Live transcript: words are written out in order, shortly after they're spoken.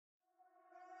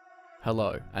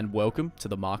Hello, and welcome to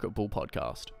the Market Bull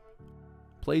Podcast.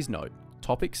 Please note,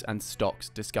 topics and stocks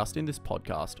discussed in this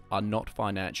podcast are not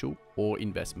financial or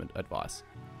investment advice.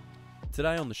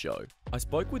 Today on the show, I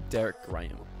spoke with Deryck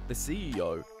Graham, the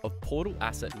CEO of Portal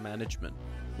Asset Management,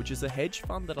 which is a hedge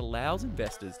fund that allows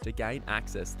investors to gain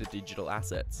access to digital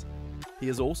assets. He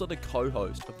is also the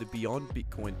co-host of the Beyond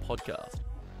Bitcoin podcast.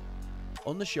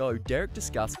 On the show, Deryck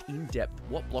discussed in depth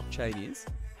what blockchain is,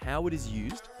 how it is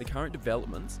used, the current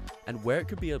developments, and where it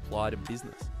could be applied in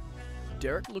business.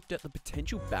 Deryck looked at the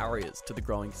potential barriers to the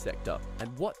growing sector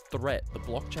and what threat the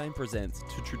blockchain presents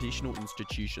to traditional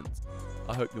institutions.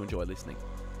 I hope you enjoy listening.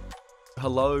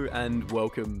 Hello and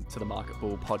welcome to the Market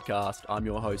Bull Podcast. I'm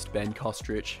your host, Ben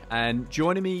Kostrich, and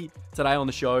joining me today on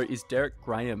the show is Deryck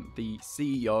Graham, the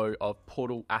CEO of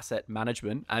Portal Asset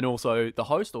Management and also the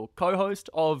host or co-host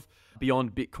of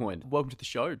Beyond Bitcoin. Welcome to the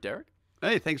show, Deryck.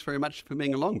 Hey, thanks very much for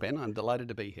being along, Ben. I'm delighted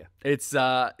to be here. It's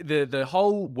the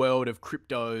whole world of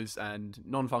cryptos and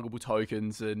non-fungible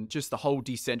tokens and just the whole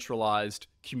decentralized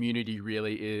community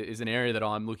really is an area that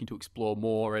I'm looking to explore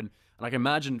more. And I can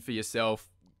imagine for yourself,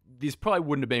 this probably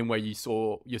wouldn't have been where you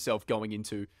saw yourself going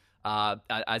into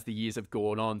as the years have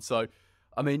gone on. So,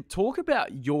 I mean, talk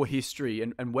about your history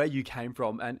and where you came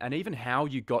from and even how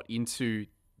you got into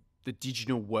the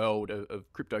digital world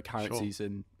of cryptocurrencies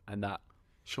and that.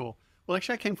 Sure. Well,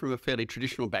 actually, I came from a fairly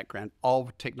traditional background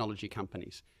of technology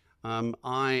companies.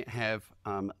 I have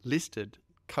listed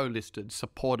 4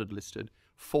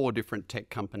 different tech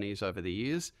companies over the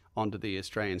years onto the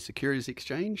Australian Securities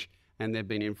Exchange, and they've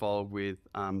been involved with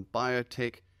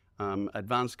biotech,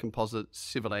 advanced composites,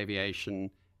 civil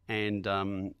aviation, and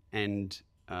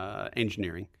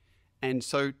engineering. And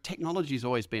so technology has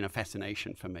always been a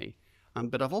fascination for me.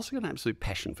 But I've also got an absolute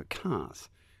passion for cars,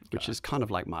 which is kind of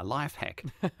like my life hack.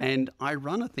 And I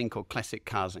run a thing called Classic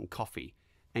Cars and Coffee.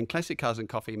 And Classic Cars and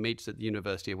Coffee meets at the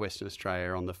University of Western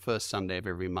Australia on the first Sunday of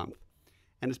every month.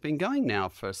 And it's been going now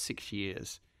for 6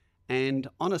 years. And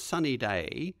on a sunny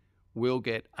day, we'll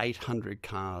get 800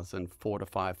 cars and 4,000 to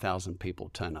 5,000 people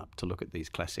turn up to look at these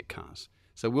classic cars.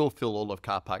 So we'll fill all of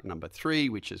car park number 3,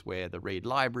 which is where the Reed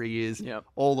Library is,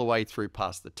 all the way through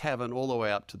past the tavern, all the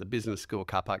way up to the business school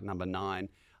car park number 9,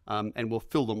 and we'll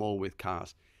fill them all with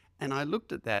cars. And I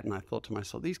looked at that and I thought to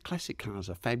myself, these classic cars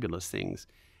are fabulous things.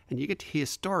 And you get to hear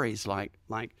stories like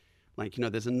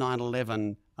there's a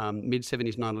 911,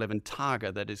 mid-70s 911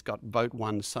 Targa that has got Vote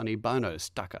 1 Sonny Bono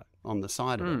stuck on the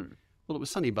side of it. Well, it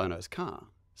was Sonny Bono's car.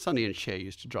 Sonny and Cher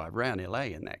used to drive around LA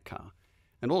in that car.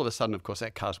 And all of a sudden, of course,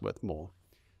 that car's worth more.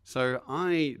 So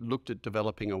I looked at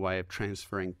developing a way of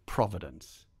transferring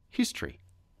provenance, history,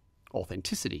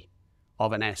 authenticity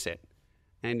of an asset.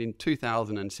 And in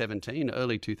 2017,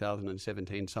 early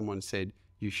 2017, someone said,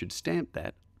 you should stamp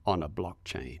that on a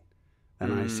blockchain.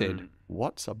 And I said,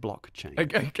 what's a blockchain?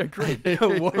 Agreed.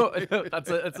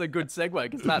 That's a good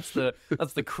segue because that's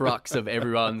the crux of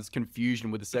everyone's confusion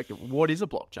with the sector. What is a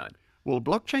blockchain? Well,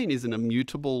 blockchain is an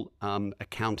immutable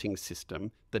accounting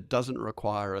system that doesn't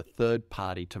require a third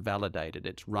party to validate it.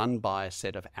 It's run by a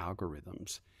set of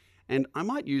algorithms. And I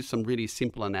might use some really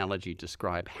simple analogy to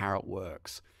describe how it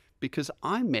works, because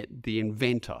I met the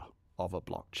inventor of a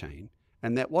blockchain,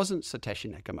 and that wasn't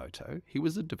Satoshi Nakamoto. He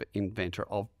was the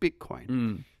inventor of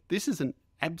Bitcoin. This is an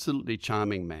absolutely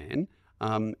charming man,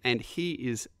 and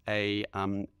he's a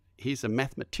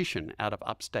mathematician out of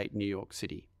upstate New York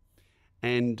City.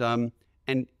 And I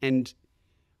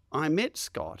met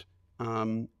Scott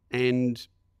and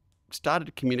started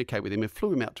to communicate with him and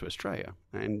flew him out to Australia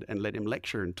and let him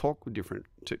lecture and talk with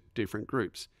different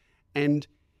groups. And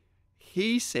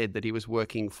he said that he was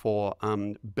working for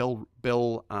Bell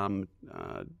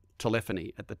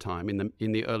Telephony at the time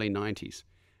in the early 90s.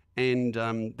 And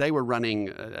they were running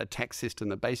a tax system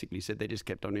that basically said they just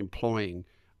kept on employing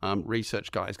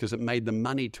research guys because it made them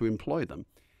money to employ them.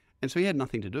 And so he had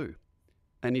nothing to do.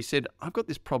 And he said, I've got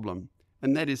this problem,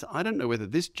 and that is I don't know whether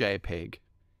this JPEG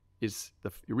is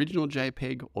the original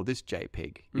JPEG or this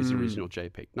JPEG is the original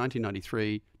JPEG.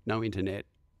 1993, no internet,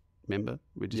 remember?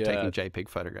 We're just taking JPEG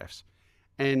photographs.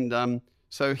 And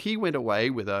so he went away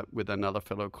with another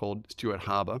fellow called Stuart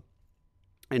Harbour,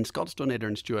 and Scott Stornetta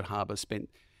and Stuart Harbour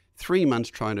spent 3 months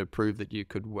trying to prove that you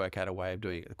could work out a way of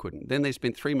doing it. They couldn't. Then they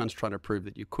spent 3 months trying to prove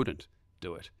that you couldn't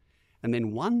do it. And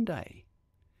then one day,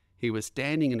 he was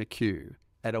standing in a queue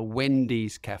at a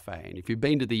Wendy's cafe. And if you've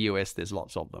been to the US, there's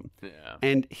lots of them. Yeah.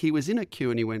 And he was in a queue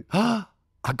and he went, I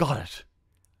got it.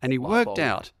 And he worked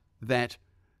out that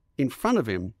in front of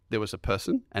him, there was a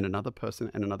person and another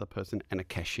person and another person and a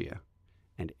cashier.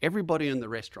 And everybody in the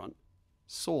restaurant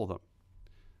saw them.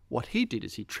 What he did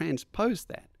is he transposed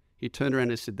that. He turned around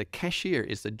and said, the cashier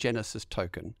is the Genesis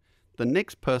token. The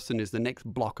next person is the next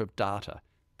block of data.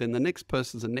 Then the next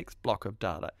person's the next block of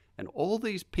data. And all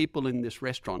these people in this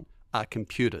restaurant are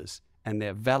computers, and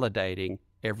they're validating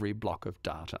every block of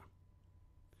data.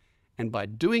 And by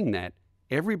doing that,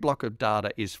 every block of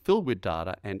data is filled with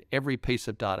data, and every piece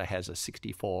of data has a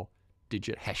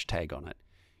 64-digit hashtag on it.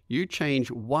 You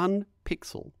change one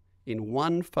pixel in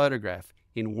one photograph,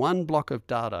 in one block of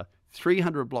data,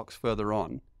 300 blocks further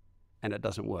on, and it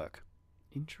doesn't work.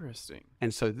 Interesting.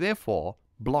 And so therefore,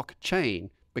 blockchain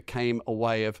became a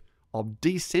way of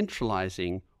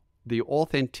decentralizing the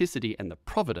authenticity and the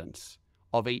provenance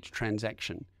of each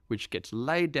transaction, which gets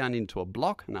laid down into a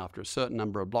block, and after a certain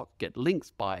number of blocks get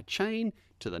linked by a chain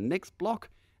to the next block,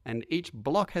 and each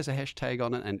block has a hashtag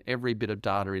on it, and every bit of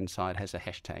data inside has a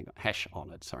hash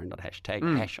on it. Sorry, not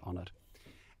hashtag, hash on it.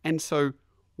 And so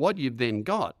what you've then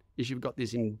got is you've got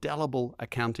this indelible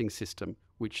accounting system,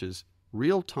 which is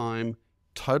real-time,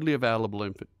 totally available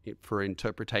for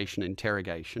interpretation,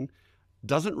 interrogation,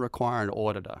 doesn't require an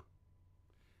auditor,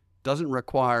 doesn't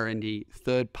require any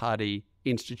third-party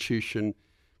institution,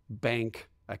 bank,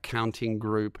 accounting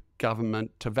group,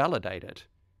 government to validate it,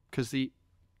 because the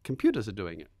computers are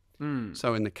doing it.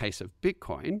 So in the case of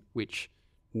Bitcoin, which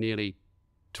nearly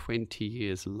 20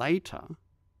 years later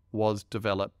was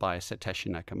developed by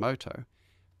Satoshi Nakamoto,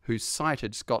 who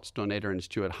cited Scott Stornetta and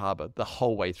Stuart Harbour the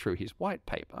whole way through his white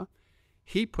paper,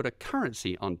 he put a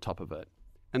currency on top of it.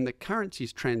 And the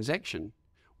currency's transaction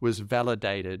was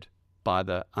validated by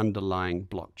the underlying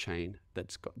blockchain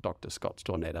that Dr. Scott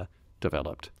Stornetta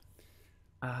developed.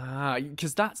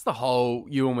 Because that's the whole,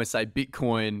 you almost say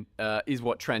Bitcoin is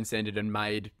what transcended and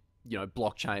made,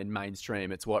 blockchain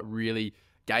mainstream. It's what really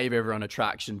gave everyone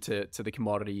attraction to the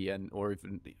commodity, or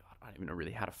even, I don't even know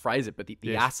really how to phrase it, but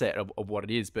the asset of what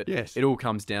it is. But it all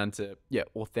comes down to,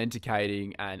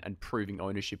 authenticating and proving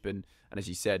ownership and as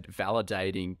you said,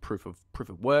 validating proof of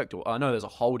work. I know there's a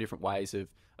whole different ways of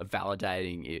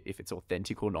validating if it's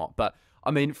authentic or not. But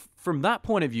I mean, from that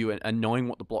point of view and knowing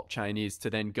what the blockchain is to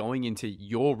then going into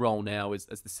your role now as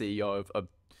the CEO of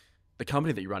the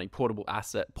company that you're running, Portable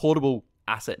Asset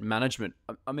Management.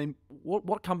 I mean,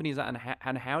 what company is that,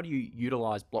 and how do you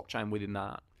utilize blockchain within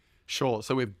that? Sure.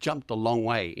 So we've jumped a long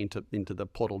way into the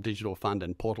Portal Digital Fund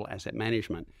and Portal Asset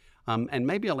Management. And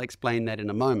maybe I'll explain that in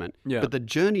a moment. Yeah. But the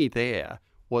journey there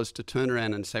was to turn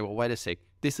around and say, well, wait a sec,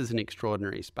 this is an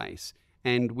extraordinary space.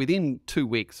 And within 2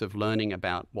 weeks of learning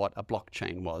about what a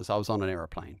blockchain was, I was on an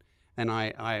aeroplane. And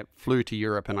I flew to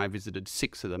Europe and I visited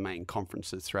 6 of the main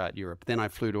conferences throughout Europe. Then I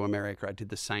flew to America. I did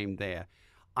the same there.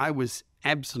 I was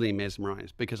absolutely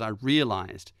mesmerized because I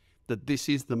realized that this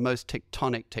is the most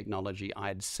tectonic technology I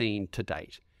had seen to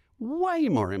date. Way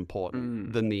more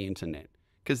important than the internet,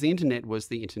 because the internet was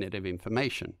the internet of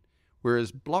information,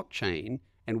 whereas blockchain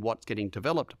and what's getting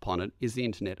developed upon it is the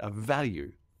internet of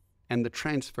value and the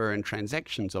transfer and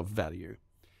transactions of value.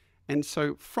 And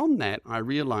so from that, I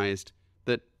realized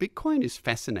that Bitcoin is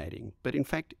fascinating, but in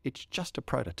fact, it's just a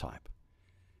prototype.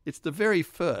 It's the very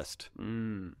first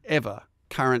ever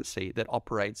currency that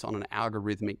operates on an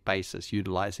algorithmic basis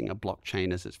utilizing a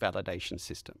blockchain as its validation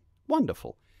system.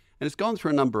 Wonderful. And it's gone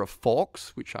through a number of forks,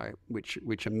 which are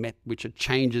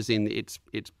changes in its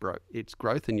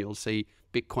growth, and you'll see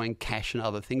Bitcoin Cash and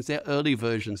other things. They're early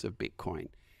versions of Bitcoin.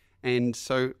 And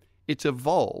so it's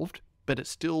evolved, but it's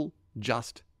still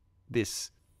just this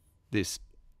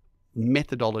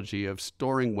methodology of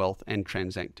storing wealth and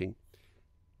transacting.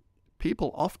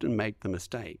 People often make the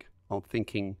mistake of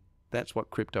thinking that's what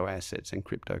crypto assets and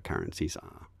cryptocurrencies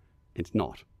are. It's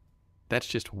not. That's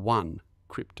just one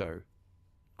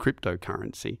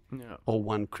cryptocurrency or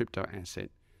one crypto asset.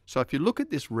 So if you look at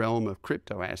this realm of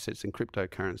crypto assets and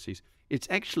cryptocurrencies, it's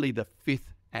actually the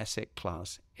 5th asset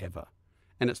class ever.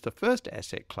 And it's the first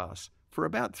asset class for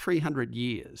about 300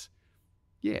 years.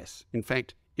 Yes, in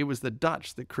fact, it was the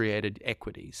Dutch that created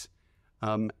equities.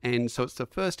 And so it's the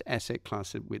first asset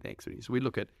class with equities. We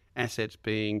look at assets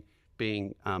being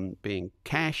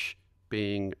cash,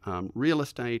 being real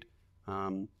estate,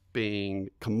 being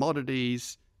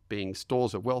commodities, being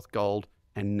stores of wealth, gold,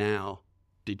 and now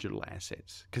digital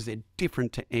assets, because they're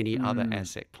different to any other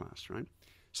asset class, right?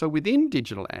 So within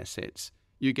digital assets,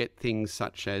 you get things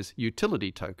such as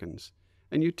utility tokens.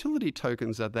 And utility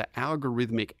tokens are the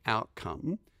algorithmic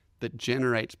outcome that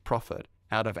generates profit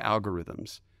out of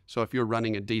algorithms. So if you're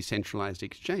running a decentralized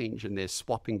exchange and they're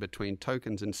swapping between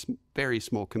tokens and very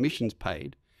small commissions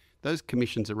paid, those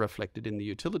commissions are reflected in the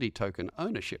utility token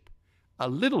ownership, a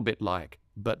little bit like,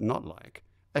 but not like,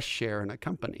 a share in a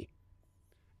company.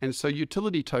 And so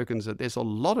utility tokens, there's a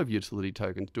lot of utility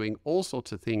tokens doing all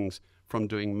sorts of things, from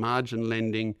doing margin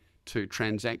lending to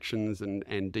transactions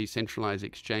and decentralized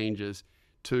exchanges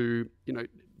to,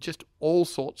 just all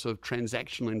sorts of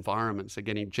transactional environments are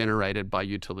getting generated by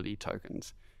utility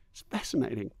tokens. It's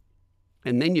fascinating.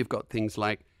 And then you've got things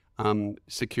like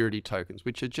security tokens,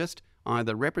 which are just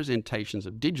either representations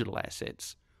of digital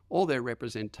assets or they're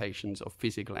representations of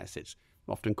physical assets,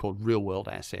 often called real-world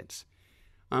assets.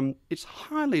 It's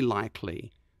highly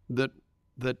likely that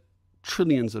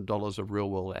trillions of dollars of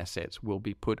real-world assets will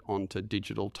be put onto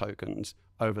digital tokens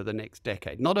over the next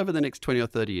decade. Not over the next 20 or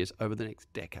 30 years, over the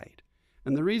next decade.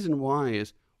 And the reason why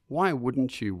is, why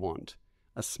wouldn't you want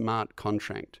a smart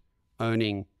contract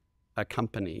owning a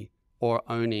company or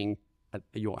owning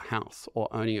your house or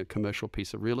owning a commercial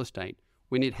piece of real estate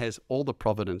when it has all the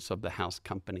provenance of the house,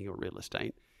 company, or real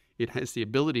estate? It has the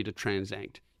ability to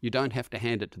transact. You don't have to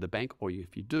hand it to the bank, or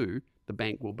if you do, the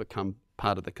bank will become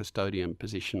part of the custodian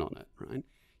position on it, right?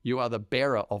 You are the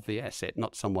bearer of the asset,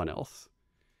 not someone else.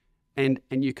 And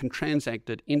you can transact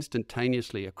it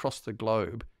instantaneously across the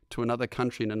globe to another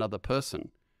country and another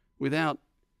person without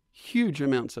huge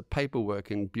amounts of paperwork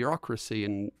and bureaucracy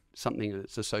and something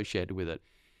that's associated with it.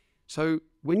 So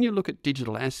when you look at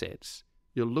digital assets,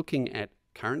 you're looking at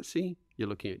currency, you're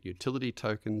looking at utility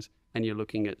tokens, and you're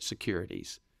looking at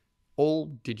securities,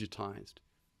 all digitized.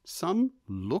 Some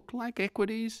look like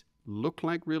equities, look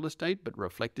like real estate, but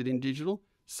reflected in digital.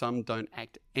 Some don't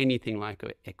act anything like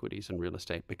equities and real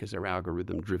estate because they're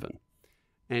algorithm driven.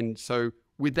 And so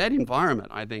with that environment,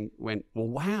 I then went, well,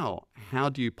 wow, how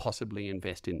do you possibly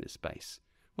invest in this space?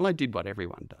 Well, I did what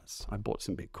everyone does. I bought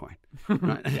some Bitcoin.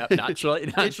 Right? Yep,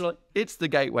 naturally. It's the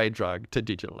gateway drug to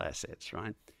digital assets,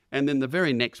 right? And then the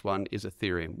very next one is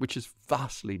Ethereum, which is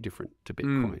vastly different to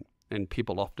Bitcoin. And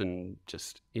people often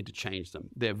just interchange them.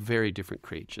 They're very different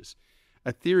creatures.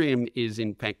 Ethereum is,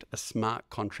 in fact, a smart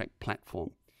contract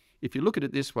platform. If you look at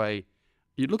it this way,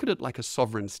 you look at it like a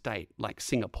sovereign state, like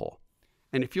Singapore.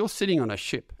 And if you're sitting on a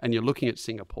ship and you're looking at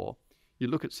Singapore, you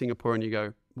look at Singapore and you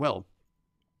go, well,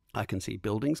 I can see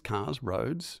buildings, cars,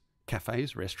 roads,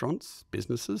 cafes, restaurants,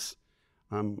 businesses.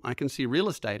 I can see real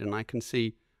estate, and I can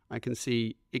see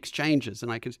exchanges,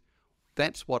 and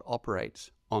that's what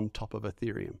operates on top of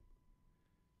Ethereum.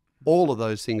 All of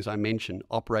those things I mentioned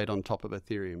operate on top of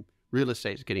Ethereum. Real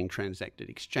estate's getting transacted,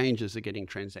 exchanges are getting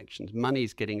transactions,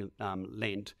 money's getting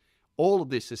lent. All of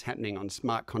this is happening on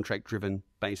smart contract-driven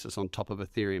basis on top of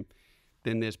Ethereum.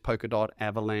 Then there's Polkadot,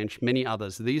 Avalanche, many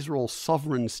others. These are all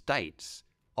sovereign states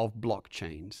of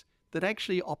blockchains that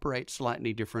actually operate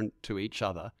slightly different to each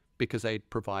other because they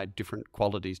provide different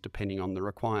qualities depending on the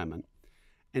requirement.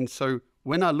 And so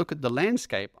when I look at the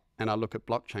landscape and I look at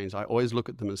blockchains, I always look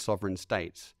at them as sovereign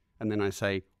states. And then I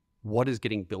say, what is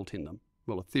getting built in them?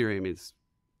 Well, Ethereum is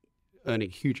earning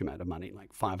a huge amount of money,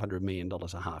 like $500 million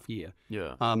a half year.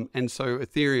 Yeah. And so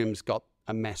Ethereum's got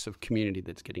a massive community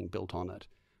that's getting built on it.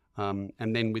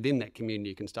 And then within that community,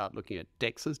 you can start looking at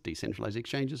DEXs, decentralized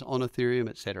exchanges on Ethereum,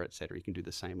 et cetera, et cetera. You can do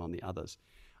the same on the others.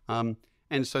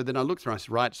 And so then I looked through, I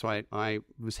said, right, so I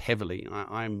was heavily,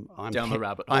 I'm down the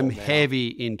rabbit hole I'm now. heavy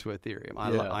into Ethereum.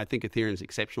 Yeah. I think Ethereum is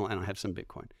exceptional, and I have some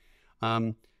Bitcoin.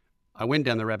 I went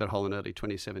down the rabbit hole in early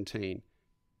 2017.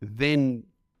 Then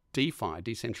DeFi,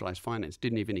 decentralized finance,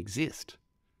 didn't even exist.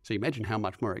 So you imagine how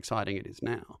much more exciting it is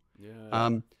now.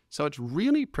 Yeah. So it's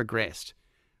really progressed.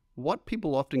 What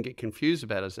people often get confused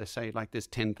about is they say, like, there's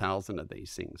 10,000 of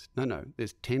these things. No,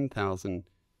 there's 10,000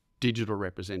 digital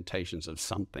representations of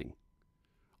something,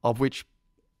 of which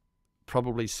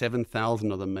probably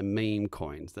 7,000 of them are meme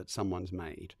coins that someone's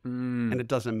made. And it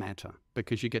doesn't matter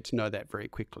because you get to know that very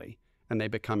quickly and they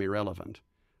become irrelevant.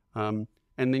 And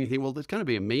then you think, well, there's going to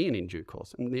be a million in due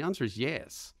course. And the answer is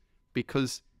yes,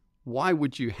 because why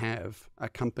would you have a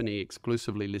company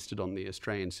exclusively listed on the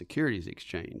Australian Securities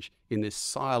Exchange in this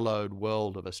siloed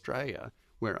world of Australia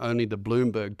where only the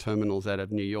Bloomberg terminals out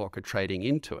of New York are trading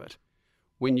into it,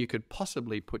 when you could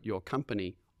possibly put your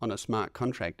company on a smart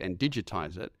contract and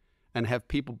digitize it and have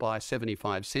people buy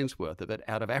 75 cents worth of it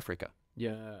out of Africa?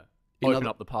 Yeah. Open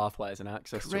up the pathways and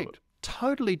access to it.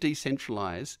 Totally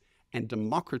decentralize and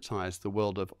democratize the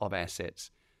world of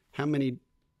assets. How many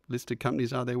listed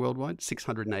companies are there worldwide?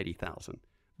 680,000.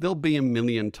 There'll be 1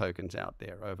 million tokens out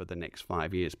there over the next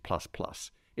 5 years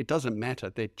plus. It doesn't matter.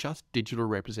 They're just digital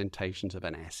representations of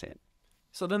an asset.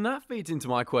 So then that feeds into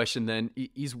my question then,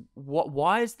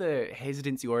 why is there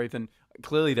hesitancy, or even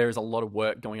clearly there is a lot of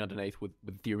work going underneath with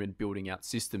Ethereum building out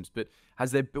systems, but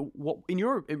has there been, in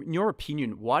your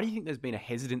opinion, why do you think there's been a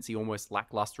hesitancy, almost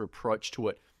lackluster approach to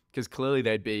it? Because clearly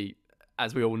there'd be,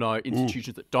 as we all know,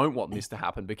 institutions that don't want this to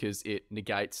happen because it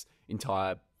negates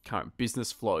entire current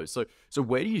business flows. So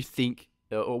where do you think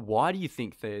or why do you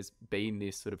think there's been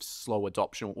this sort of slow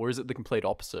adoption, or is it the complete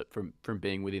opposite from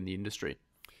being within the industry?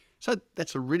 So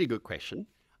that's a really good question,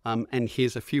 and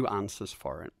here's a few answers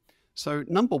for it. So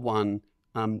number one,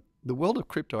 the world of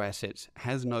crypto assets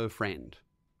has no friend.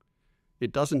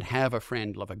 It doesn't have a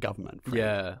friend of a government friend.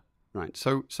 Yeah. Right.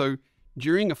 So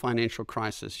during a financial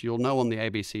crisis, you'll know on the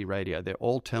ABC radio, they're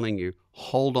all telling you,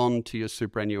 hold on to your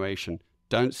superannuation.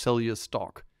 Don't sell your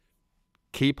stock.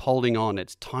 Keep holding on.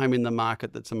 It's timing the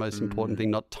market that's the most important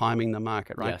thing, not timing the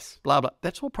market, right? Yes. Blah, blah.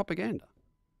 That's all propaganda.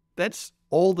 That's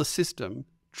all the system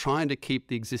trying to keep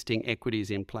the existing equities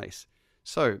in place.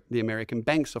 So the American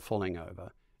banks are falling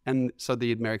over. And so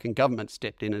the American government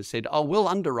stepped in and said, oh, we'll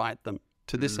underwrite them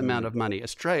to this amount of money.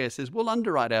 Australia says, we'll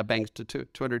underwrite our banks to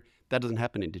 200. That doesn't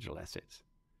happen in digital assets.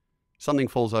 Something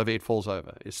falls over, it falls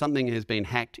over. If something has been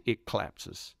hacked, it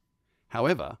collapses.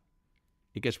 However,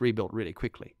 it gets rebuilt really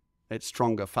quickly. It's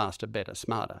stronger, faster, better,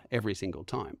 smarter every single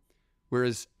time.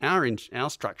 Whereas our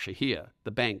structure here,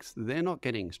 the banks, they're not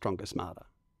getting stronger, smarter,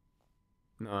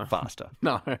 faster.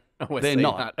 No, they're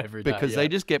not, that every day, because they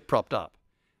just get propped up.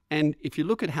 And if you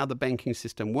look at how the banking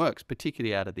system works,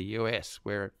 particularly out of the US,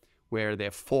 where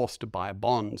they're forced to buy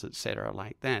bonds, et cetera,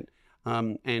 like that,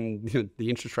 and the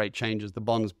interest rate changes, the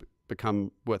bonds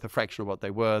become worth a fraction of what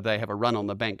they were. They have a run on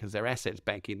the bank because their assets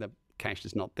backing the cash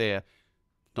is not there.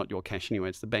 Not your cash anyway,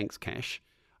 it's the bank's cash.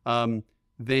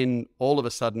 Then all of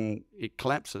a sudden it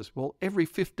collapses. Well, every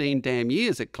 15 damn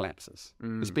years it collapses.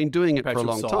 It's been doing it for a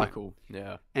long cycle.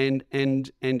 time. Yeah.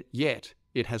 And yet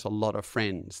it has a lot of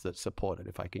friends that support it,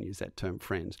 if I can use that term,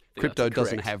 friends. Crypto that's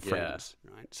doesn't correct. have friends,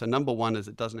 right? So number one is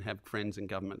it doesn't have friends and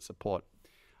government support.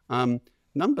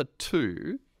 Number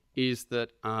two is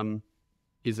that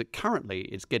currently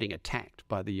it's getting attacked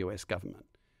by the US government.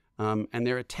 And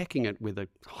they're attacking it with a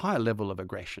higher level of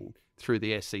aggression through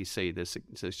the SEC, the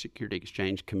Securities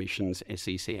Exchange Commission's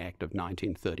SEC Act of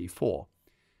 1934,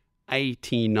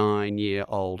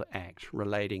 89-year-old act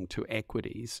relating to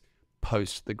equities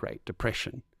post the Great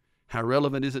Depression. How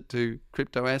relevant is it to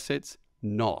crypto assets?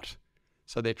 Not.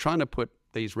 So they're trying to put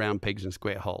these round pegs in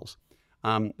square holes,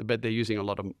 but they're using a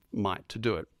lot of might to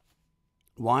do it.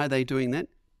 Why are they doing that?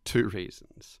 Two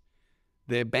reasons.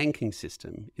 Their banking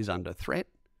system is under threat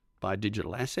by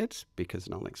digital assets, because,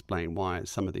 and I'll explain why,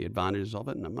 some of the advantages of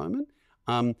it in a moment.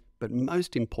 But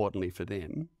most importantly for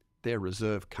them, their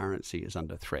reserve currency is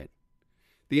under threat.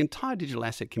 The entire digital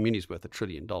asset community is worth $1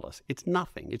 trillion. It's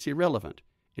nothing. It's irrelevant.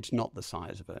 It's not the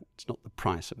size of it. It's not the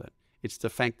price of it. It's the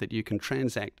fact that you can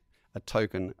transact a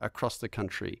token across the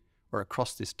country or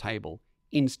across this table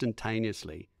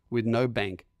instantaneously with no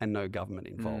bank and no government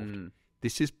involved.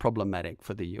 This is problematic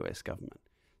for the US government.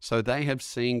 So they have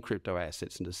seen crypto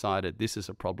assets and decided this is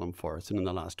a problem for us. And in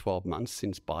the last 12 months,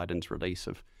 since Biden's release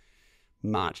of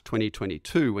March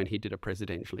 2022, when he did a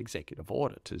presidential executive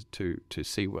order to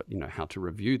see what, how to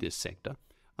review this sector,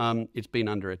 it's been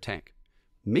under attack.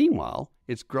 Meanwhile,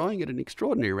 it's growing at an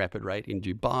extraordinary rapid rate in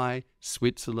Dubai,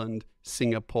 Switzerland,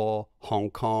 Singapore,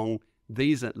 Hong Kong.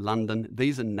 These are London.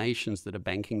 These are nations that are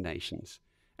banking nations.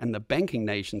 And the banking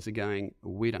nations are going,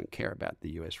 we don't care about the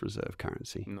US reserve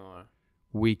currency. No.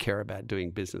 We care about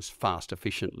doing business fast,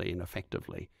 efficiently, and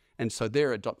effectively. And so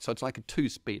so it's like a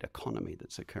two-speed economy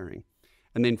that's occurring.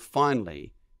 And then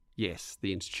finally, yes,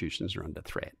 the institutions are under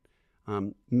threat.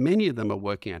 Many of them are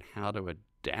working out how to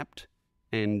adapt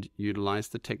and utilize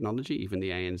the technology. Even the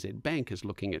ANZ Bank is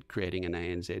looking at creating an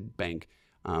ANZ Bank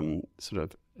sort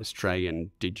of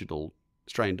Australian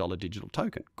dollar digital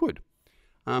token. Good.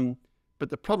 But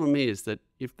the problem is that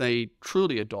if they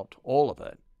truly adopt all of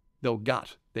it, they'll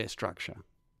gut their structure.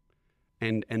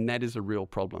 And that is a real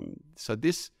problem. So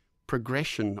this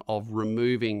progression of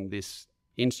removing this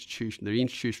the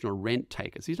institutional rent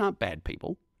takers, these aren't bad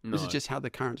people. No. This is just how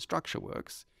the current structure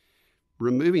works.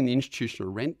 Removing the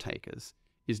institutional rent takers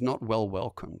is not well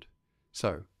welcomed.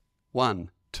 So 1,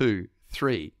 2,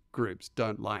 3 groups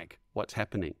don't like what's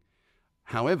happening.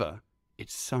 However,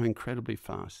 it's so incredibly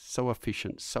fast, so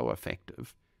efficient, so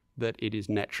effective that it is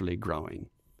naturally growing.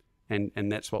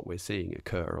 And that's what we're seeing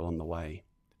occur along the way.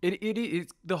 It is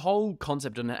the whole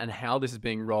concept and how this is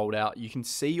being rolled out. You can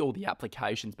see all the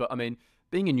applications, but I mean,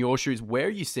 being in your shoes, where are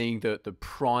you seeing the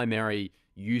primary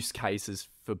use cases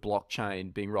for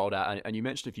blockchain being rolled out? And you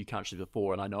mentioned a few countries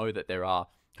before, and I know that there are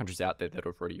countries out there that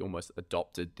have already almost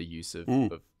adopted the use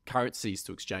of currencies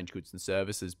to exchange goods and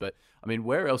services. But I mean,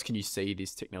 where else can you see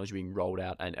this technology being rolled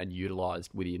out and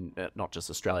utilized within not just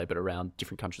Australia, but around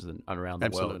different countries and around the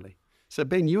world? Absolutely. So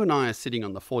Ben, you and I are sitting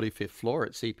on the 45th floor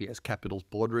at CPS Capital's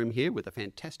boardroom here with a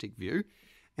fantastic view.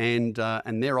 And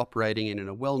they're operating in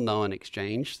a well-known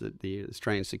exchange, the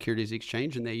Australian Securities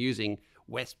Exchange, and they're using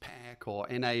Westpac or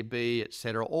NAB,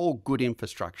 etc., all good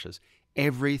infrastructures.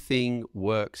 Everything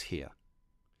works here.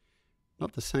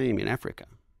 Not the same in Africa,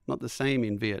 not the same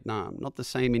in Vietnam, not the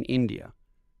same in India,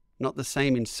 not the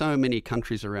same in so many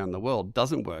countries around the world.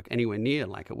 Doesn't work anywhere near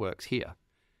like it works here.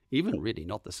 Even really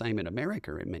not the same in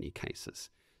America in many cases.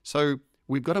 So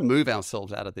we've got to move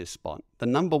ourselves out of this spot. The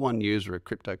number one user of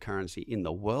cryptocurrency in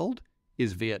the world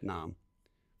is Vietnam,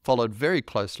 followed very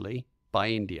closely by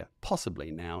India.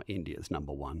 Possibly now India's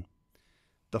number one.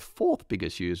 The fourth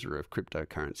biggest user of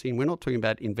cryptocurrency, and we're not talking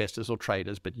about investors or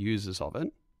traders, but users of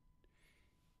it,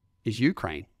 is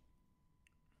Ukraine.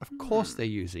 Of course they're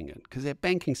using it because their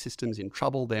banking system's in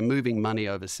trouble. They're moving money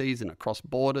overseas and across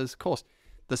borders. Of course,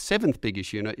 the seventh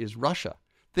biggest unit is Russia.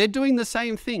 They're doing the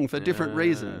same thing for different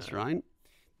reasons, right?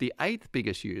 The eighth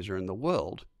biggest user in the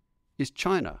world is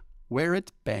China, where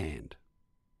it's banned.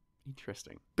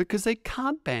 Interesting. Because they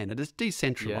can't ban it. It's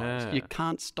decentralized. Yeah. You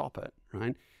can't stop it,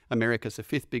 right? America's the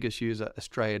fifth biggest user.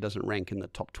 Australia doesn't rank in the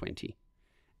top 20.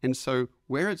 And so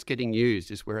where it's getting used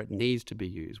is where it needs to be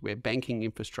used, where banking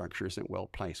infrastructure isn't well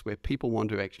placed, where people want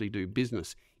to actually do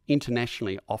business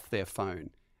internationally off their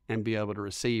phone and be able to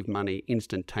receive money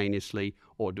instantaneously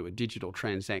or do a digital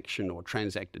transaction or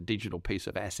transact a digital piece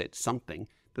of asset, something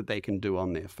that they can do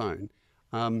on their phone.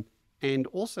 And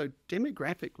also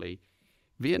demographically,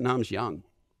 Vietnam's young.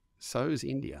 So is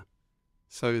India.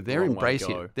 So they're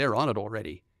embracing it. They're on it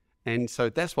already. And so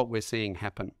that's what we're seeing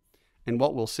happen. And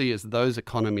what we'll see is those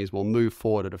economies will move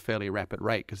forward at a fairly rapid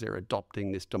rate because they're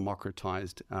adopting this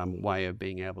democratized way of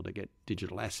being able to get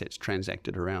digital assets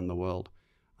transacted around the world.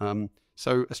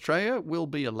 So Australia will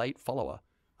be a late follower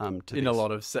to in this. a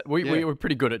lot of we're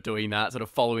pretty good at doing that, sort of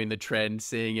following the trend,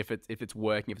 seeing if it's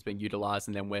working, if it's being utilized,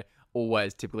 and then we're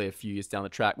always typically a few years down the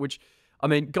track. Which, I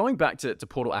mean, going back to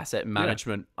Portal Asset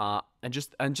Management and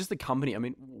just the company, I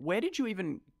mean, where did you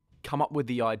even come up with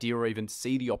the idea or even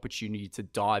see the opportunity to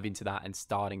dive into that and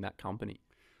starting that company?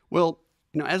 Well,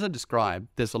 as I described,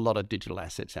 there's a lot of digital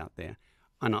assets out there.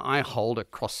 And I hold a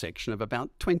cross-section of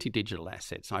about 20 digital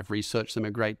assets. I've researched them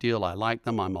a great deal. I like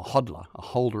them. I'm a hodler, a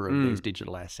holder of these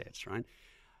digital assets, right?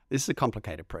 This is a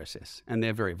complicated process, and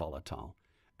they're very volatile.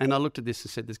 And I looked at this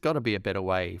and said, there's got to be a better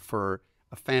way for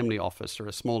a family office or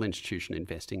a small institution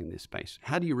investing in this space.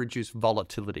 How do you reduce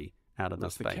volatility out of the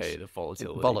space? That's the key, the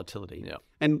volatility. Volatility. Yeah.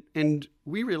 And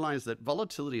we realize that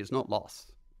volatility is not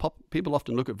loss. People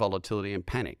often look at volatility and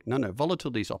panic. No,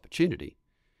 volatility is opportunity.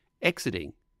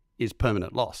 Exiting is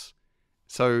permanent loss.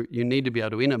 So you need to be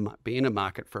able to be in a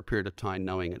market for a period of time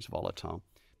knowing it's volatile.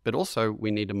 But also we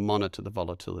need to monitor the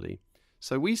volatility.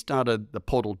 So we started the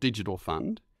Portal Digital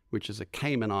Fund, which is a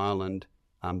Cayman Island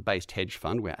based hedge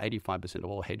fund where 85% of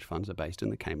all hedge funds are based in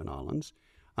the Cayman Islands,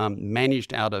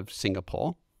 managed out of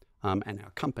Singapore, and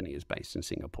our company is based in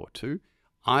Singapore too.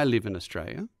 I live in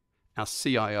Australia. Our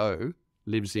CIO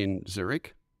lives in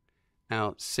Zurich.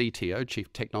 Our CTO,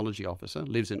 Chief Technology Officer,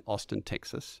 lives in Austin,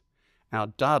 Texas. Our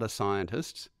data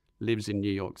scientist lives in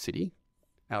New York City.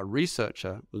 Our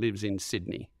researcher lives in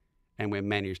Sydney, and we're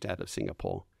managed out of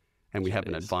Singapore. And we have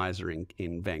an advisor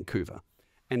in Vancouver.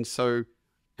 And so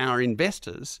our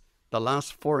investors, the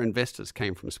last 4 investors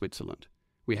came from Switzerland.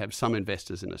 We have some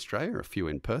investors in Australia, a few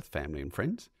in Perth, family and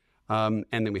friends. And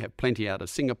then we have plenty out of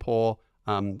Singapore,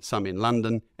 some in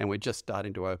London, and we're just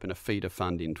starting to open a feeder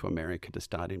fund into America to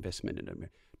start investment in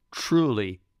America.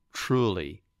 Truly,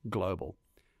 truly global.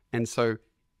 And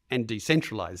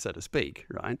decentralized, so to speak,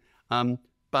 right?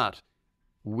 But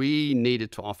we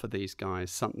needed to offer these guys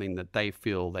something that they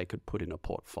feel they could put in a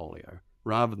portfolio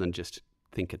rather than just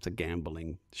think it's a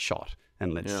gambling shot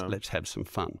and let's have some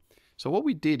fun. So what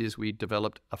we did is we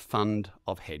developed a fund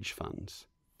of hedge funds.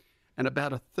 And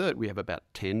about a third, we have about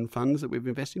 10 funds that we've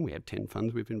invested in. We have 10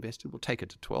 funds we've invested. We'll take it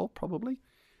to 12 probably.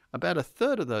 About a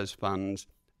third of those funds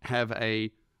have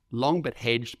a long but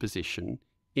hedged position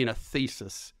in a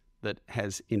thesis that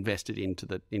has invested into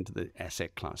the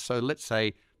asset class. So let's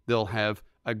say they'll have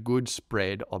a good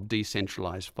spread of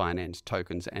decentralized finance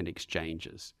tokens and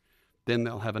exchanges. Then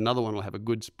they'll have another one will have a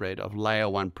good spread of layer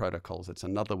 1 protocols. It's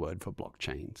another word for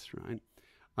blockchains, right?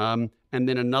 And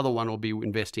then another one will be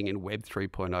investing in Web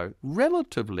 3.0,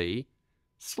 relatively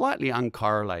slightly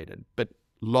uncorrelated, but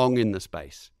long in the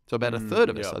space. So about a third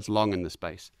of us is long in the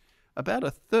space. About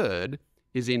a third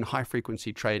is in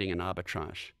high-frequency trading and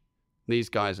arbitrage. These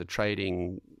guys are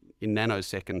trading in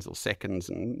nanoseconds or seconds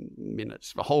and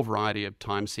minutes, a whole variety of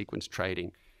time sequence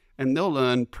trading. And they'll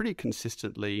earn pretty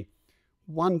consistently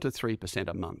 1 to 3%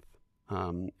 a month.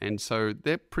 And so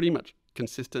they're pretty much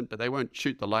consistent, but they won't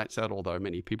shoot the lights out, although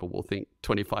many people will think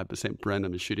 25% per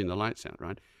annum is shooting the lights out,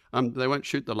 right? They won't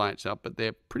shoot the lights out, but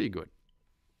they're pretty good.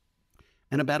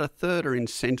 and about a third are in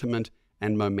sentiment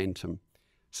and momentum.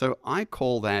 So I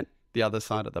call that the other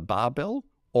side of the barbell,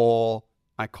 or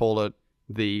I call it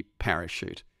the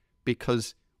parachute,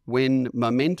 because when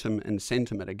momentum and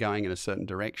sentiment are going in a certain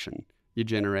direction, you're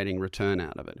generating return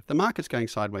out of it. If the market's going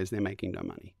sideways, they're making no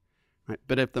money. Right?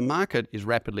 But if the market is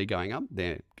rapidly going up,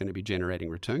 they're going to be generating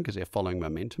return because they're following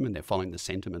momentum and they're following the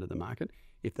sentiment of the market.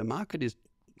 If the market is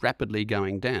rapidly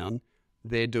going down,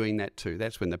 they're doing that too.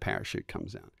 That's when the parachute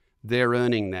comes out. They're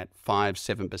earning that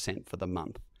 5-7% for the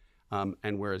month.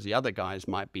 And whereas the other guys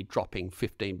might be dropping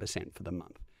 15% for the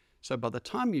month. So by the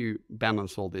time you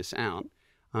balance all this out,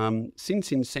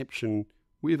 since inception,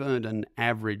 we've earned an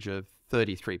average of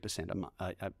 33%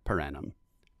 per annum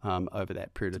over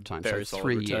that period of time. Very so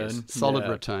 3 years, solid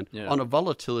return on a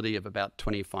volatility of about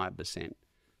 25%.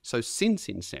 So since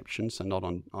inception, so not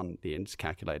on the ends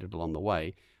calculated along the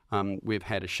way, we've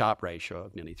had a Sharpe ratio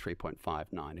of nearly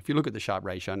 3.59. If you look at the Sharpe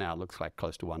ratio now, it looks like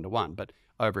close to 1-to-1, but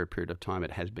over a period of time,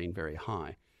 it has been very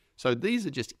high. So these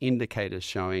are just indicators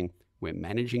showing we're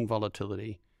managing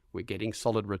volatility, we're getting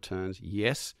solid returns.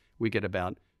 Yes, we get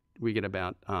about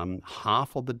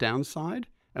half of the downside,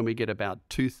 and we get about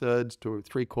 2/3 to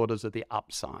 3/4 of the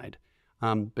upside.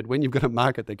 But when you've got a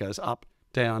market that goes up,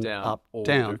 down, up, all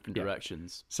down, different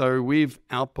directions. So we've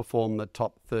outperformed the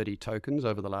top 30 tokens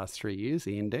over the last 3 years,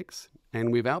 the index,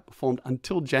 and we've outperformed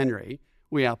until January.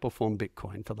 We outperformed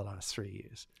Bitcoin for the last 3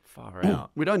 years. Far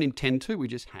out. We don't intend to, we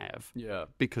just have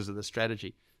because of the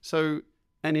strategy. So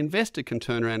an investor can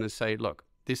turn around and say, look,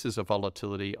 this is a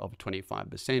volatility of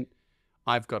 25%.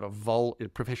 I've got a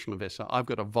professional investor. I've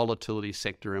got a volatility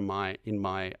sector in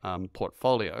my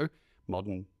portfolio,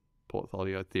 modern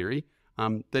portfolio theory,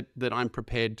 that I'm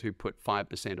prepared to put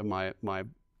 5% of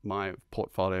my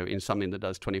portfolio in something that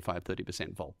does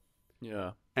 25-30% vol.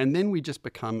 Yeah. And then we just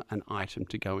become an item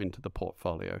to go into the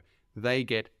portfolio. They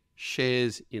get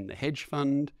shares in the hedge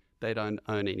fund. They don't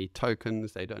own any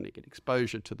tokens. They don't get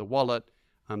exposure to the wallet.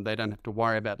 They don't have to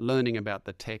worry about learning about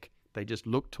the tech. They just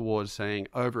look towards saying,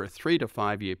 over a 3 to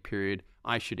 5 year period,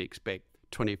 I should expect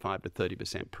 25 to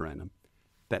 30% per annum.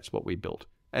 That's what we built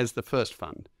as the first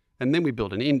fund. And then we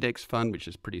built an index fund, which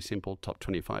is pretty simple, top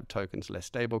 25 tokens, less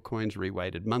stable coins,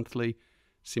 reweighted monthly,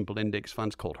 simple index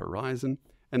funds called Horizon.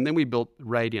 And then we built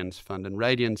Radiance Fund, and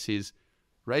Radiance is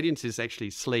actually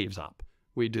sleeves up.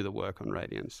 We do the work on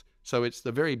Radiance. So it's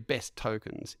the very best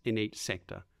tokens in each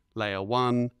sector. Layer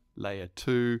 1, Layer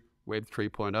 2, Web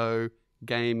 3.0,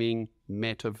 gaming,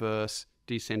 metaverse,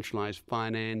 decentralized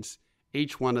finance.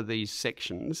 Each one of these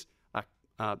sections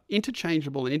are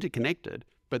interchangeable and interconnected,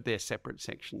 but they're separate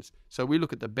sections. So we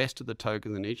look at the best of the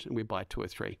tokens in each, and we buy 2 or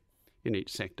 3 in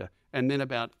each sector. And then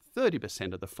about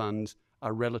 30% of the funds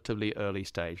are relatively early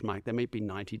stage. Mike, they may be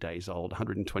 90 days old,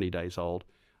 120 days old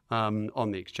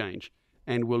on the exchange.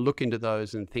 And we'll look into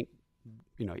those and think,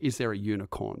 is there a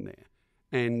unicorn there?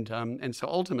 And so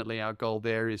ultimately our goal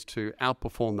there is to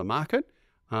outperform the market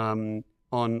on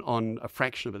a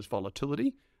fraction of its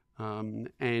volatility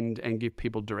and give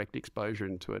people direct exposure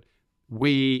into it.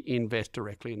 We invest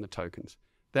directly in the tokens.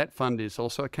 That fund is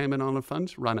also a Cayman Island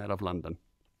fund run out of London.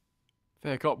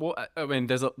 Fair cop. Well, I mean,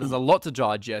 there's a lot to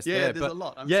digest there. There's a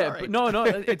lot. I'm sorry. But no,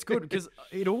 it's good because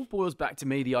it all boils back to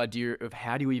me, the idea of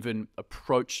how do you even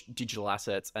approach digital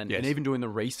assets and even doing the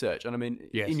research. And I mean,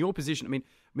 in your position, I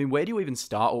mean, where do you even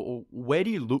start, or where do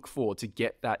you look for to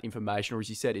get that information? Or as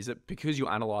you said, is it because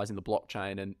you're analyzing the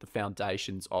blockchain and the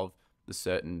foundations of the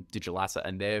certain digital asset,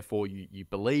 and therefore you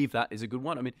believe that is a good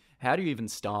one? I mean, how do you even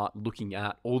start looking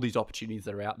at all these opportunities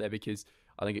that are out there? Because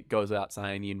I think it goes without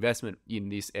saying the investment in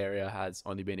this area has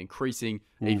only been increasing,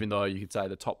 even though you could say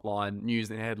the top line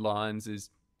news and headlines is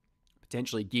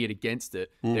potentially geared against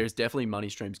it. There's definitely money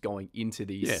streams going into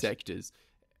these sectors.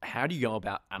 How do you go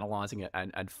about analyzing it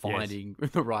and finding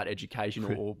the right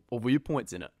education or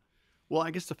viewpoints in it? Well,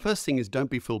 I guess the first thing is don't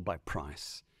be fooled by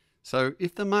price. So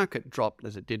if the market dropped,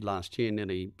 as it did last year,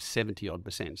 nearly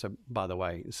 70-odd%. So by the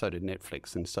way, so did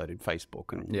Netflix and so did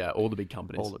Facebook. And all the big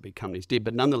companies. All the big companies did.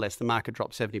 But nonetheless, the market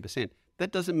dropped 70%.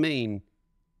 That doesn't mean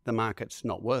the market's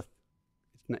not worth,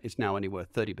 it's now only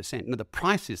worth 30%. No, the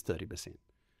price is 30%.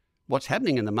 What's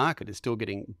happening in the market is still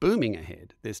booming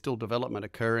ahead. There's still development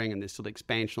occurring and there's still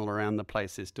expansion all around the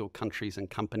place. There's still countries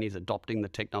and companies adopting the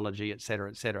technology, et cetera,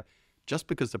 et cetera. Just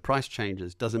because the price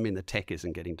changes doesn't mean the tech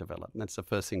isn't getting developed. And that's the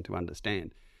first thing to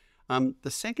understand. The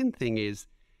second thing is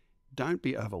don't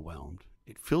be overwhelmed.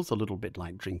 It feels a little bit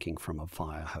like drinking from a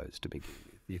fire hose to begin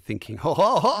with. You're thinking,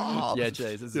 yeah,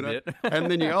 geez, it's a bit. And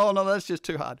then you go, oh, no, that's just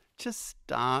too hard. Just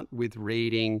start with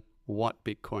reading what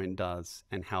Bitcoin does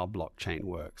and how blockchain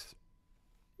works.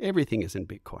 Everything isn't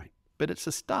Bitcoin, but it's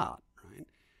a start, right?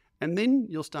 And then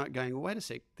you'll start going, well, wait a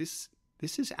sec, this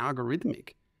is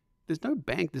algorithmic. There's no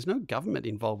bank, there's no government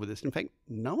involved with this. In fact,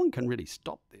 no one can really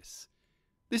stop this.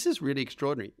 This is really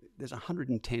extraordinary. There's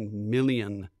 110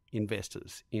 million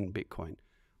investors in Bitcoin.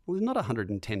 Well, there's not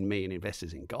 110 million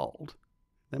investors in gold.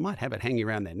 They might have it hanging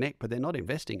around their neck, but they're not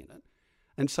investing in it.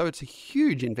 And so it's a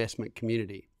huge investment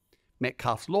community.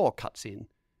 Metcalfe's law cuts in,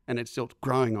 and it's still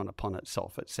growing upon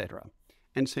itself, etc.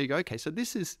 And so you go, okay, so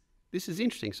this is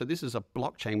interesting. So this is a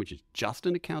blockchain which is just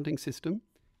an accounting system,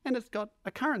 and it's got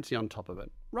a currency on top of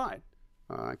it. Right.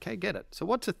 Okay, get it. So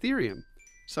what's Ethereum?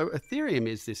 So Ethereum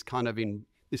is this kind of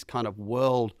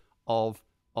world of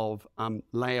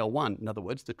layer one, in other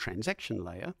words, the transaction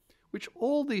layer, which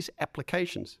all these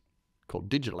applications called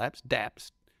digital apps,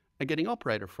 dApps, are getting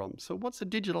operated from. So what's a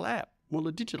digital app? Well,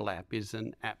 a digital app is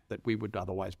an app that we would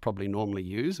otherwise probably normally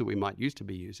use, or we might used to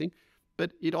be using,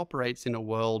 but it operates in a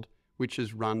world which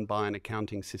is run by an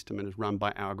accounting system and is run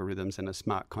by algorithms and a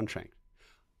smart contract.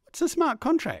 What's a smart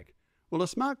contract? Well, a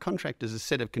smart contract is a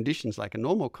set of conditions like a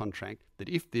normal contract that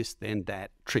if this, then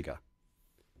that, trigger.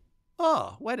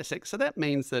 Oh, wait a sec. So that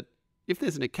means that if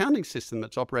there's an accounting system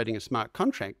that's operating a smart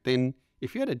contract, then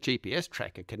if you had a GPS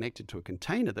tracker connected to a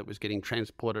container that was getting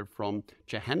transported from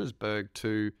Johannesburg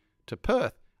to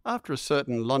Perth, after a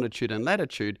certain longitude and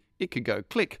latitude, it could go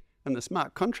click and the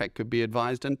smart contract could be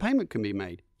advised and payment can be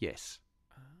made. Yes.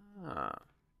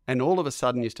 And all of a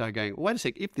sudden you start going, wait a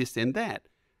sec, if this, then that.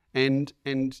 And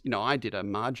I did a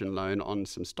margin loan on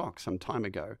some stocks some time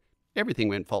ago. Everything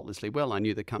went faultlessly well. I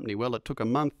knew the company well. It took a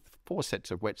month, 4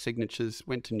 sets of wet signatures,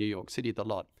 went to New York City, the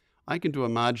lot. I can do a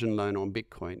margin loan on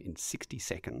Bitcoin in 60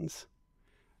 seconds,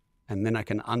 and then I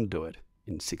can undo it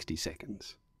in 60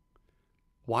 seconds.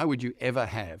 Why would you ever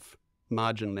have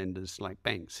margin lenders like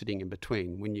banks sitting in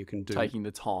between when you can do... Taking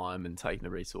the time and taking the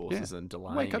resources and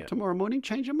delaying Wake up tomorrow morning,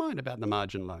 change your mind about the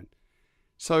margin loan.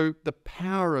 So the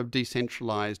power of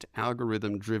decentralized,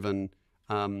 algorithm-driven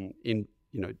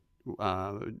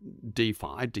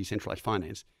DeFi, decentralized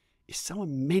finance, is so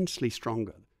immensely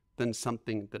stronger than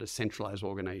something that a centralized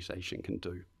organization can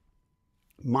do.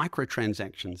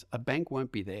 Microtransactions, a bank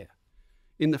won't be there.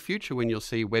 In the future, when you'll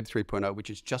see Web 3.0, which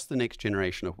is just the next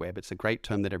generation of web, it's a great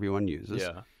term that everyone uses.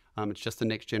 Yeah. It's just the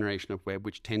next generation of web,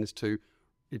 which tends to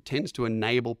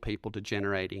enable people to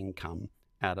generate income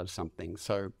out of something.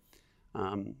 So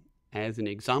as an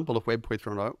example of Web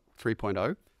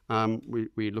 3.0,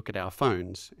 we look at our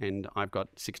phones, and I've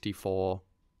got 64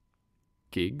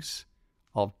 gigs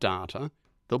of data.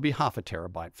 There'll be half a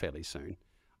terabyte fairly soon.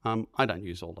 I don't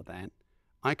use all of that.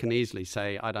 I can easily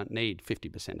say I don't need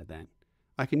 50% of that.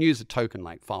 I can use a token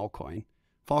like Filecoin.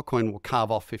 Filecoin will carve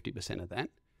off 50% of that,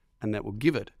 and that will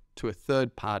give it to a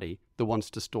third party that wants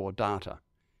to store data.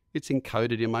 It's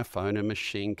encoded in my phone and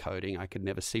machine coding. I could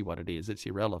never see what it is. It's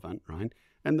irrelevant, right?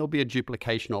 And there'll be a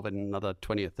duplication of it in another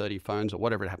 20 or 30 phones or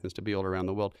whatever it happens to be all around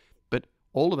the world. But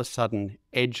all of a sudden,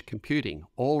 edge computing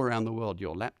all around the world,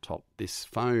 your laptop, this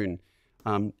phone,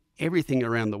 everything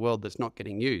around the world that's not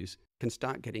getting used can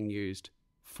start getting used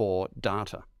for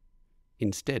data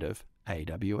instead of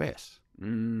AWS.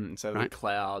 So right? The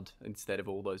cloud instead of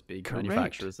all those big Correct.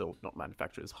 manufacturers, or not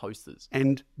manufacturers, hosters.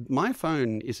 And my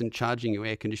phone isn't charging you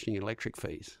air conditioning and electric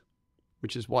fees,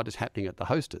 which is what is happening at the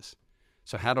hosters.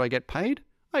 So how do I get paid?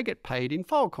 I get paid in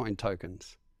Filecoin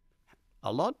tokens.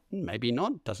 A lot, maybe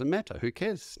not, doesn't matter. Who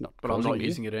cares? But I'm not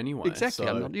using it anyway. Exactly,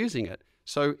 I'm not using it.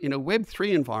 So in a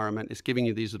Web3 environment, it's giving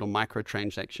you these little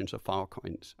microtransactions of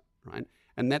Filecoins, right?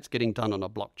 And that's getting done on a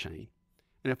blockchain.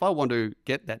 And if I want to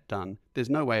get that done, there's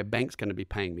no way a bank's going to be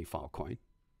paying me Filecoin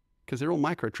because they're all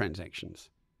microtransactions.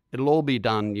 It'll all be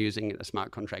done using a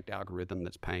smart contract algorithm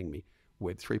that's paying me.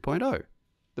 Web 3.0.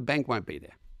 The bank won't be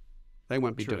there. They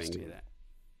won't be doing any of that.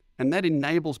 And that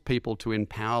enables people to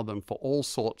empower them for all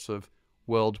sorts of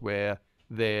worlds where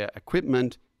their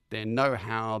equipment, their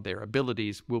know-how, their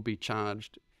abilities will be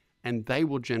charged, and they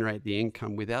will generate the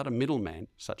income without a middleman,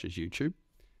 such as YouTube,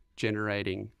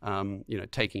 generating,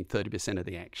 taking 30% of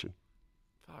the action.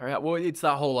 Far out. Well, it's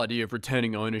that whole idea of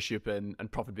returning ownership and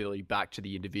profitability back to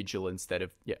the individual instead of,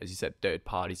 as you said, third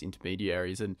parties,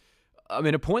 intermediaries. And I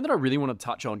mean, a point that I really want to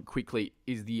touch on quickly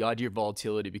is the idea of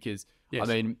volatility, because Yes.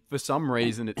 I mean, for some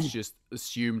reason, it's just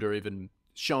assumed or even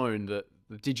shown that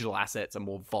the digital assets are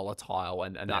more volatile,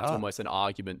 and that's almost an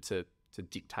argument to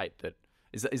dictate that.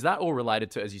 Is that all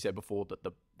related to, as you said before, that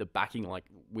the backing, like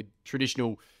with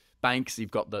traditional banks,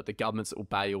 you've got the governments that will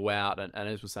bail you out, and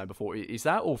as we were saying before, is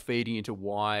that all feeding into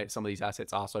why some of these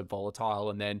assets are so volatile?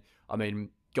 And then, I mean,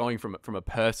 going from a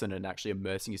person and actually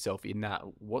immersing yourself in that,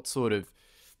 what sort of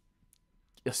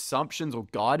assumptions or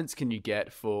guidance can you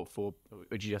get for or do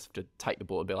you just have to take the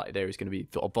bullet and be like, there is going to be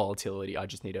volatility, I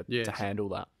just need to handle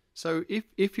that? So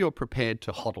if you're prepared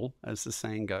to hodl, as the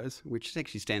saying goes, which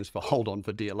actually stands for hold on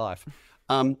for dear life,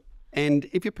 and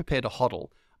if you're prepared to hodl,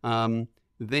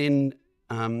 then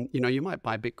you might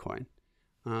buy Bitcoin,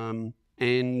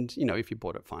 and if you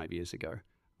bought it 5 years ago,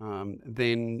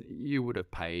 then you would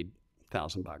have paid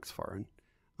 $1,000 for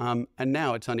it, and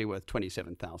now it's only worth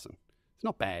 27,000. It's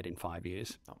not bad in 5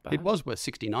 years. Not bad. It was worth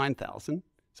 69,000.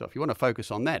 So if you want to focus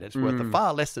on that, it's worth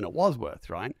far less than it was worth,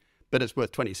 right? But it's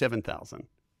worth 27,000.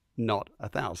 Not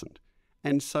 1,000.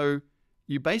 And so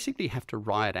you basically have to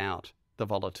ride out the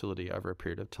volatility over a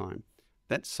period of time.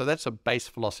 That's a base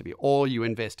philosophy. Or you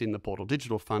invest in the Portal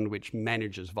Digital Fund, which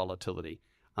manages volatility,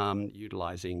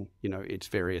 utilizing its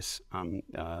various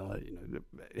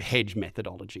hedge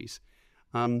methodologies.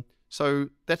 So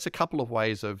that's a couple of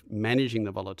ways of managing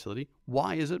the volatility.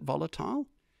 Why is it volatile?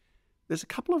 There's a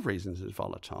couple of reasons it's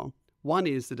volatile. One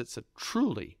is that it's a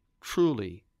truly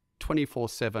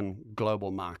 24/7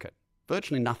 global market.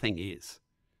 Virtually nothing is.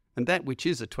 And that which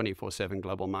is a 24/7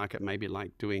 global market, maybe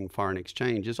like doing foreign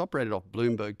exchange, is operated off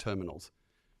Bloomberg terminals,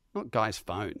 not guys'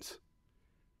 phones.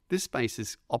 This space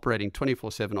is operating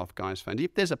 24/7 off guys' phones.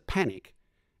 If there's a panic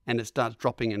and it starts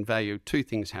dropping in value, two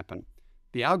things happen.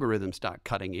 The algorithms start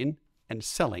cutting in and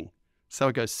selling. So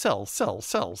it goes sell, sell,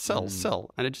 sell, sell,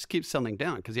 sell. And it just keeps selling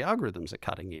down because the algorithms are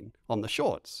cutting in on the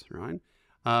shorts, right?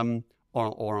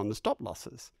 Or on the stop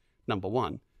losses. Number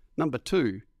one. Number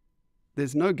two,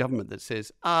 there's no government that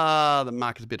says, the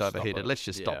market's a bit overheated. Let's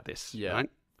just stop this, right?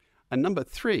 And number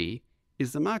three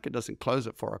is the market doesn't close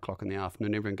at 4 o'clock in the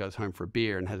afternoon. Everyone goes home for a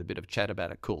beer and has a bit of chat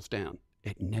about it, cools down.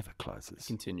 It never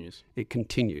closes. It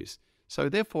continues. So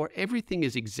therefore, everything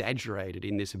is exaggerated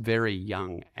in this very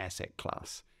young asset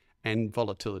class. And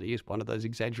volatility is one of those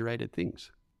exaggerated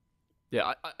things.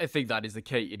 Yeah, I think that is the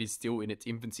key. It is still in its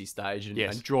infancy stage.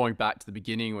 And drawing back to the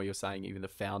beginning where you're saying even the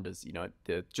founders,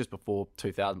 just before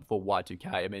 2000, before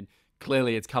Y2K, I mean,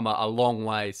 clearly it's come a long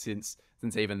way since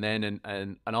even then.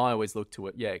 And I always look to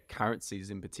it, currencies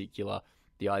in particular,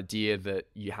 the idea that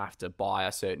you have to buy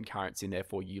a certain currency and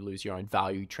therefore you lose your own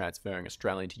value transferring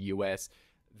Australian to US.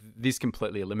 This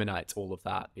completely eliminates all of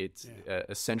that. It's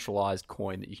a centralized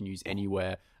coin that you can use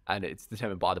anywhere, and it's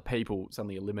determined by the people.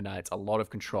 Suddenly eliminates a lot of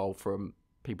control from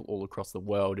people all across the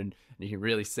world, and you can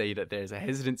really see that there's a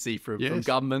hesitancy from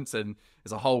governments, and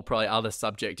there's a whole probably other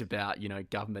subject about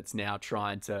governments now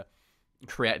trying to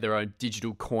create their own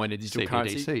digital coin, a digital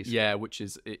currency. Yeah, which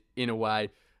is in a way,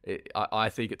 I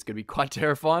think it's going to be quite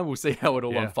terrifying. We'll see how it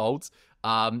all unfolds.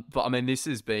 But I mean, this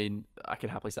has been, I can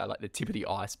happily say, like the tip of the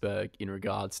iceberg in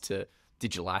regards to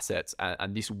digital assets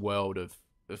and this world of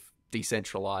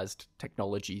decentralized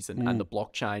technologies and the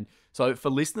blockchain. So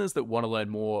for listeners that want to learn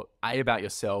more, about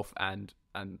yourself and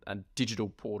digital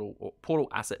portal or portal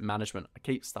asset management, I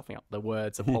keep stuffing up the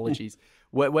words, apologies.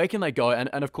 Where can they go?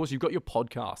 And of course, you've got your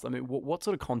podcast. I mean, what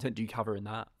sort of content do you cover in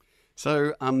that?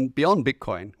 So Beyond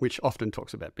Bitcoin, which often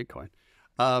talks about Bitcoin,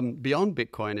 Beyond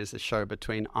Bitcoin is a show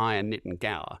between I and Nitin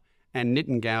Gower. And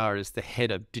Nitin Gower is the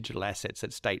head of digital assets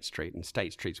at State Street, and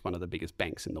State Street's one of the biggest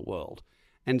banks in the world.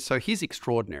 And so he's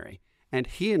extraordinary. And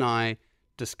he and I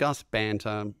discuss,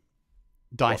 banter,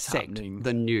 dissect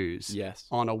the news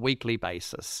on a weekly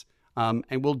basis.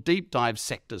 And we'll deep dive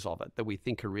sectors of it that we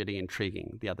think are really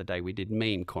intriguing. The other day we did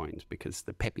meme coins because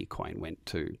the Pepe coin went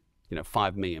to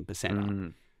 5 million percent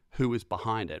up. Who was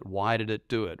behind it? Why did it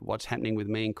do it? What's happening with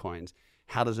meme coins?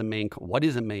 How does a meme coin? What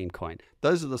is a meme coin?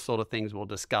 Those are the sort of things we'll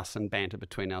discuss and banter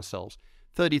between ourselves.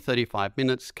 35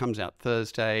 minutes, comes out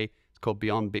Thursday. It's called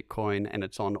Beyond Bitcoin, and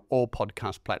it's on all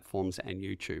podcast platforms and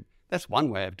YouTube. That's one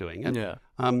way of doing it. Yeah.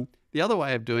 The other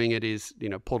way of doing it is,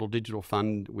 Portal Digital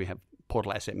Fund. We have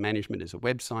Portal Asset Management as a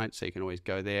website, so you can always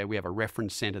go there. We have a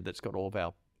reference center that's got all of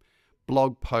our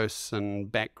blog posts and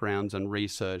backgrounds and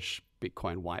research,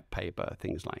 Bitcoin white paper,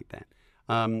 things like that.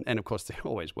 And of course, they're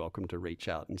always welcome to reach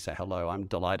out and say hello. I'm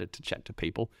delighted to chat to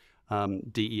people.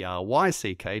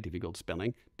 Deryck, difficult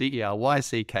spelling,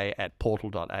 Deryck at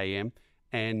portal.am,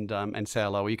 and say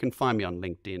hello. You can find me on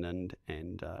LinkedIn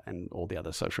and all the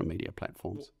other social media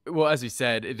platforms. Well, as you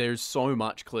said, there's so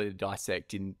much clearly to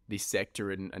dissect in this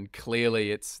sector, and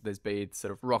clearly there's been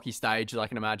sort of rocky stages, I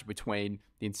can imagine, between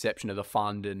the inception of the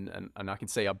fund and I can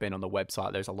see I've been on the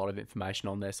website. There's a lot of information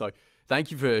on there. So thank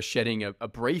you for shedding a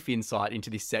brief insight into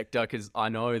this sector, because I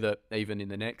know that even in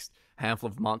the next handful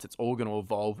of months, it's all going to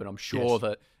evolve, and I'm sure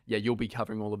that you'll be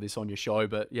covering all of this on your show.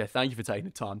 But thank you for taking the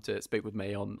time to speak with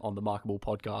me on the Marketable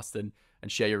podcast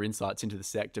and share your insights into the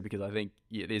sector, because I think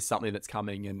there's something that's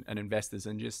coming, and investors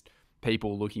and just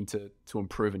people looking to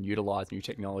improve and utilize new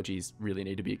technologies really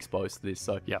need to be exposed to this.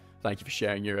 So thank you for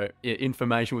sharing your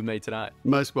information with me today.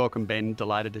 Most welcome, Ben.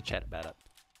 Delighted to chat about it.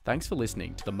 Thanks for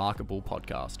listening to the Market Bull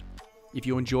podcast. If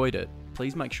you enjoyed it,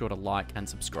 please make sure to like and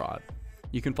subscribe.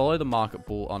 You can follow the Market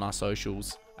Bull on our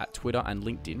socials at Twitter and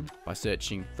LinkedIn by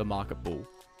searching The Market Bull.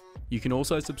 You can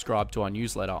also subscribe to our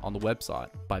newsletter on the website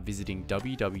by visiting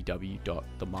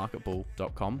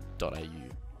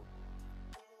www.themarketbull.com.au.